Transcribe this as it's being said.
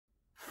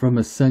From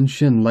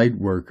Ascension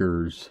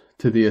Lightworkers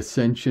to the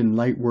Ascension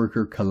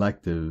Lightworker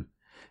Collective,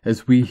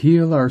 as we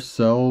heal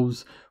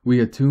ourselves, we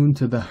attune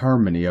to the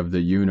harmony of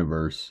the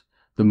universe.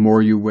 The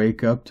more you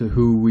wake up to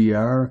who we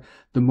are,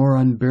 the more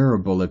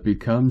unbearable it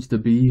becomes to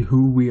be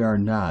who we are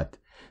not.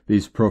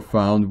 These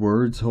profound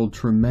words hold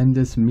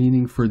tremendous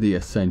meaning for the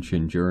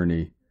Ascension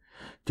journey.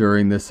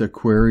 During this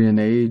Aquarian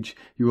age,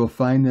 you will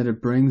find that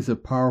it brings a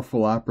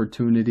powerful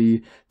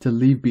opportunity to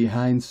leave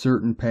behind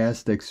certain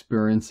past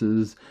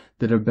experiences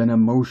that have been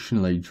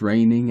emotionally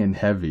draining and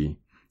heavy.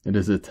 It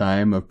is a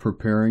time of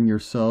preparing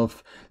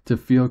yourself to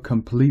feel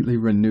completely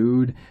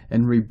renewed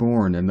and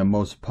reborn in the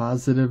most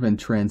positive and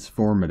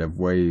transformative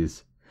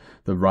ways.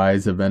 The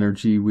rise of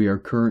energy we are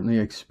currently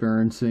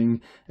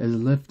experiencing is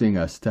lifting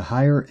us to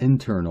higher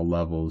internal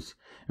levels,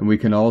 and we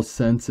can all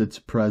sense its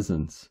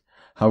presence.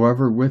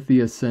 However, with the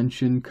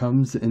ascension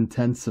comes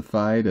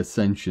intensified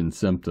ascension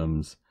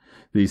symptoms.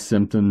 These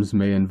symptoms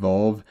may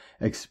involve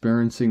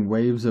experiencing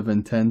waves of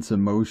intense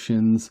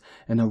emotions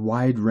and a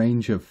wide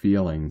range of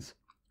feelings.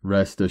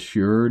 Rest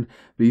assured,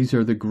 these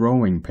are the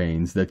growing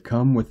pains that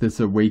come with this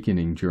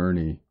awakening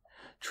journey,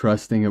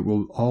 trusting it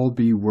will all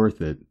be worth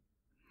it.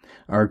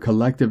 Our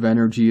collective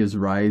energy is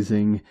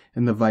rising,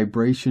 and the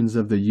vibrations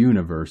of the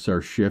universe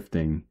are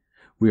shifting.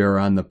 We are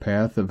on the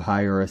path of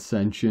higher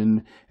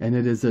ascension, and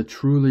it is a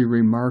truly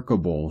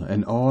remarkable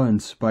and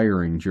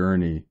awe-inspiring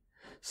journey.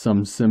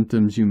 Some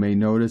symptoms you may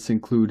notice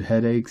include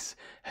headaches,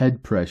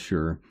 head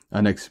pressure,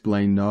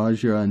 unexplained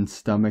nausea and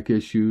stomach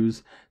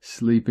issues,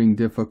 sleeping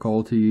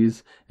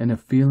difficulties, and a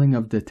feeling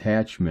of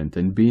detachment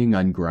and being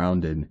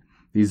ungrounded.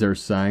 These are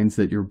signs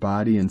that your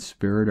body and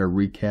spirit are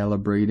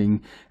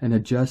recalibrating and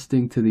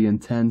adjusting to the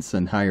intense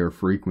and higher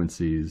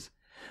frequencies.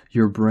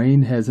 Your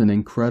brain has an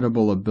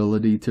incredible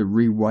ability to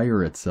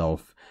rewire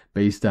itself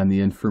based on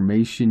the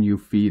information you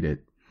feed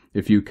it.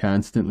 If you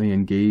constantly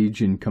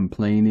engage in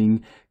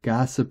complaining,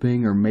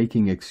 gossiping, or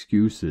making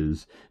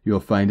excuses,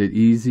 you'll find it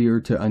easier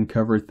to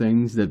uncover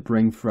things that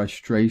bring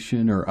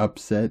frustration or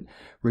upset,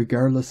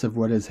 regardless of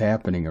what is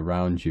happening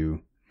around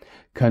you.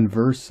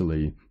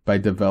 Conversely, by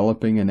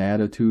developing an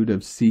attitude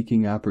of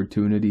seeking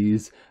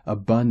opportunities,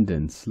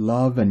 abundance,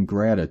 love, and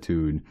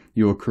gratitude,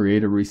 you will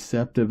create a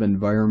receptive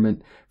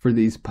environment for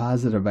these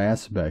positive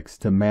aspects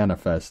to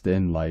manifest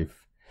in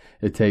life.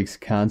 It takes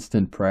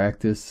constant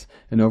practice,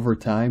 and over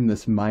time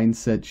this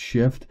mindset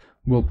shift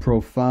will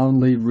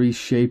profoundly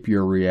reshape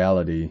your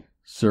reality.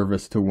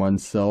 Service to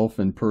oneself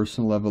and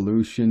personal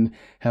evolution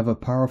have a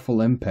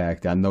powerful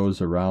impact on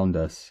those around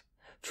us.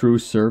 True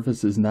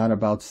service is not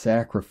about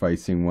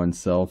sacrificing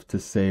oneself to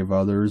save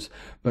others,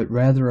 but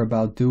rather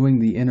about doing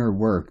the inner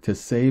work to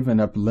save and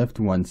uplift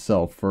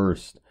oneself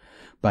first.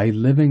 By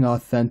living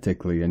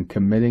authentically and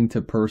committing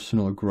to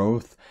personal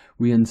growth,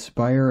 we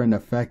inspire and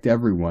affect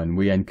everyone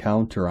we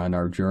encounter on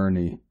our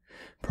journey.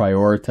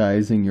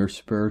 Prioritizing your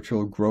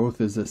spiritual growth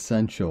is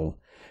essential.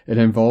 It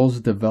involves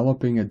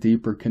developing a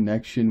deeper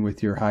connection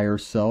with your higher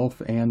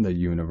self and the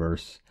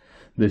universe.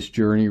 This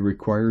journey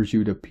requires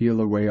you to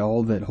peel away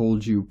all that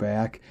holds you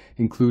back,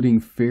 including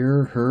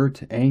fear,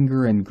 hurt,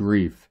 anger, and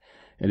grief.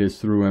 It is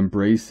through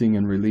embracing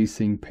and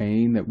releasing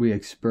pain that we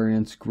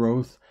experience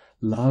growth,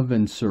 love,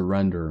 and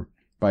surrender.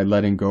 By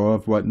letting go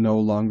of what no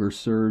longer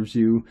serves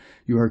you,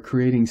 you are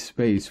creating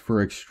space for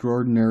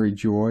extraordinary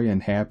joy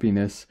and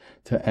happiness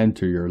to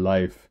enter your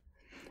life.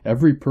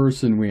 Every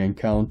person we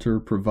encounter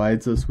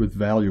provides us with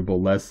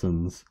valuable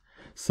lessons.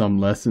 Some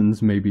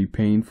lessons may be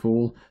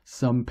painful,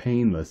 some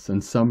painless,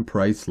 and some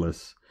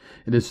priceless.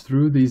 It is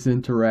through these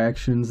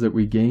interactions that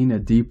we gain a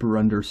deeper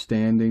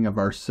understanding of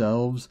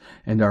ourselves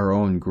and our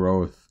own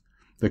growth.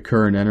 The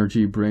current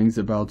energy brings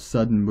about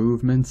sudden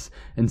movements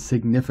and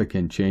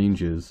significant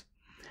changes.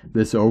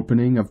 This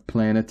opening of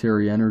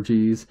planetary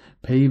energies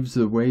paves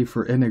the way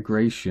for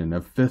integration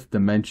of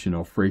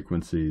fifth-dimensional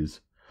frequencies.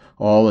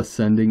 All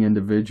ascending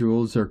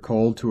individuals are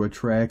called to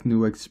attract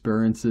new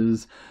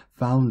experiences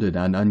founded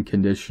on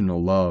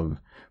unconditional love,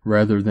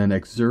 rather than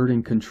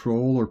exerting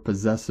control or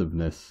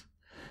possessiveness.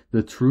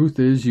 The truth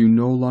is, you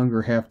no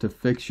longer have to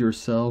fix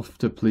yourself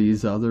to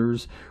please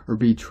others or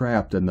be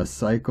trapped in the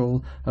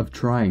cycle of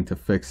trying to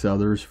fix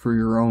others for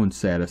your own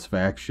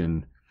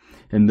satisfaction.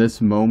 In this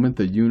moment,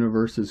 the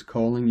universe is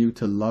calling you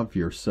to love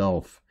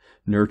yourself,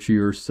 nurture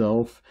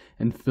yourself,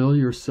 and fill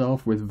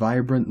yourself with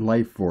vibrant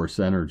life force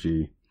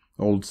energy.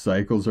 Old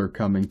cycles are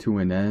coming to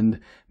an end,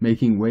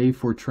 making way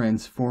for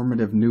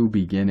transformative new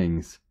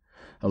beginnings.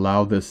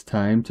 Allow this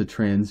time to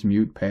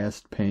transmute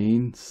past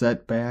pain,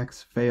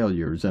 setbacks,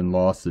 failures, and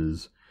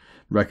losses,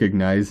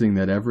 recognizing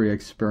that every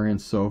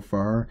experience so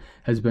far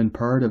has been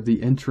part of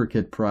the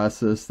intricate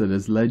process that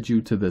has led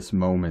you to this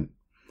moment.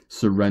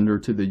 Surrender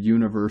to the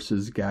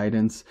universe's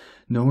guidance,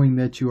 knowing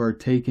that you are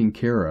taken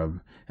care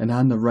of and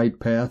on the right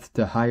path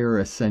to higher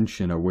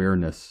ascension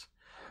awareness.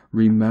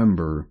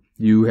 Remember,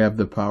 you have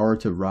the power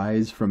to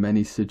rise from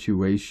any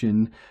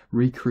situation,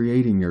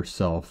 recreating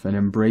yourself and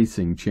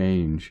embracing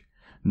change.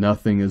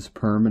 Nothing is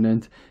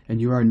permanent, and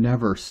you are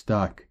never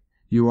stuck.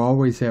 You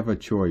always have a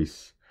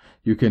choice.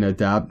 You can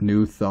adopt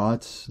new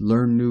thoughts,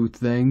 learn new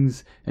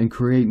things, and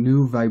create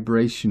new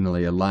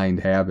vibrationally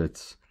aligned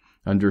habits,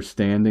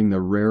 understanding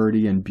the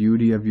rarity and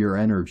beauty of your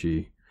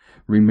energy,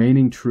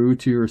 remaining true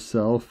to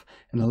yourself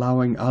and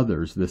allowing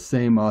others the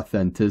same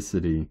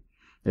authenticity.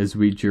 As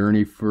we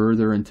journey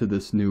further into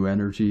this new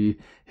energy,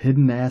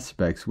 hidden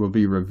aspects will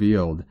be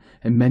revealed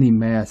and many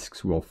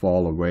masks will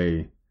fall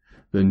away.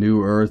 The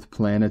new Earth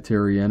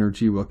planetary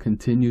energy will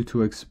continue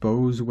to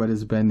expose what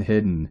has been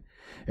hidden.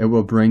 It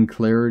will bring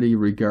clarity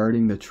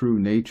regarding the true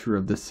nature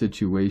of the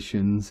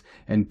situations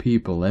and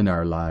people in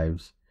our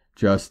lives.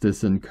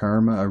 Justice and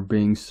karma are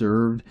being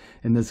served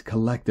in this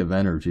collective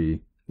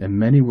energy, and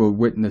many will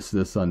witness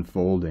this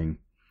unfolding.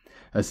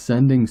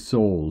 Ascending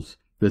souls,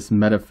 this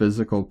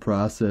metaphysical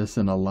process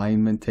and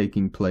alignment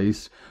taking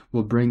place,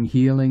 will bring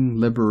healing,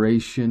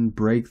 liberation,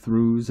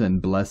 breakthroughs,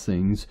 and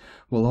blessings,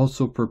 while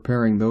also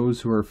preparing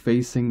those who are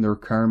facing their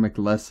karmic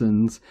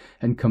lessons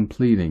and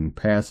completing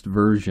past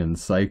version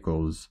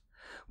cycles.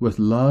 With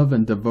love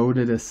and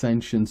devoted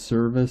ascension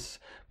service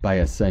by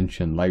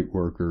Ascension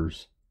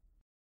Lightworkers.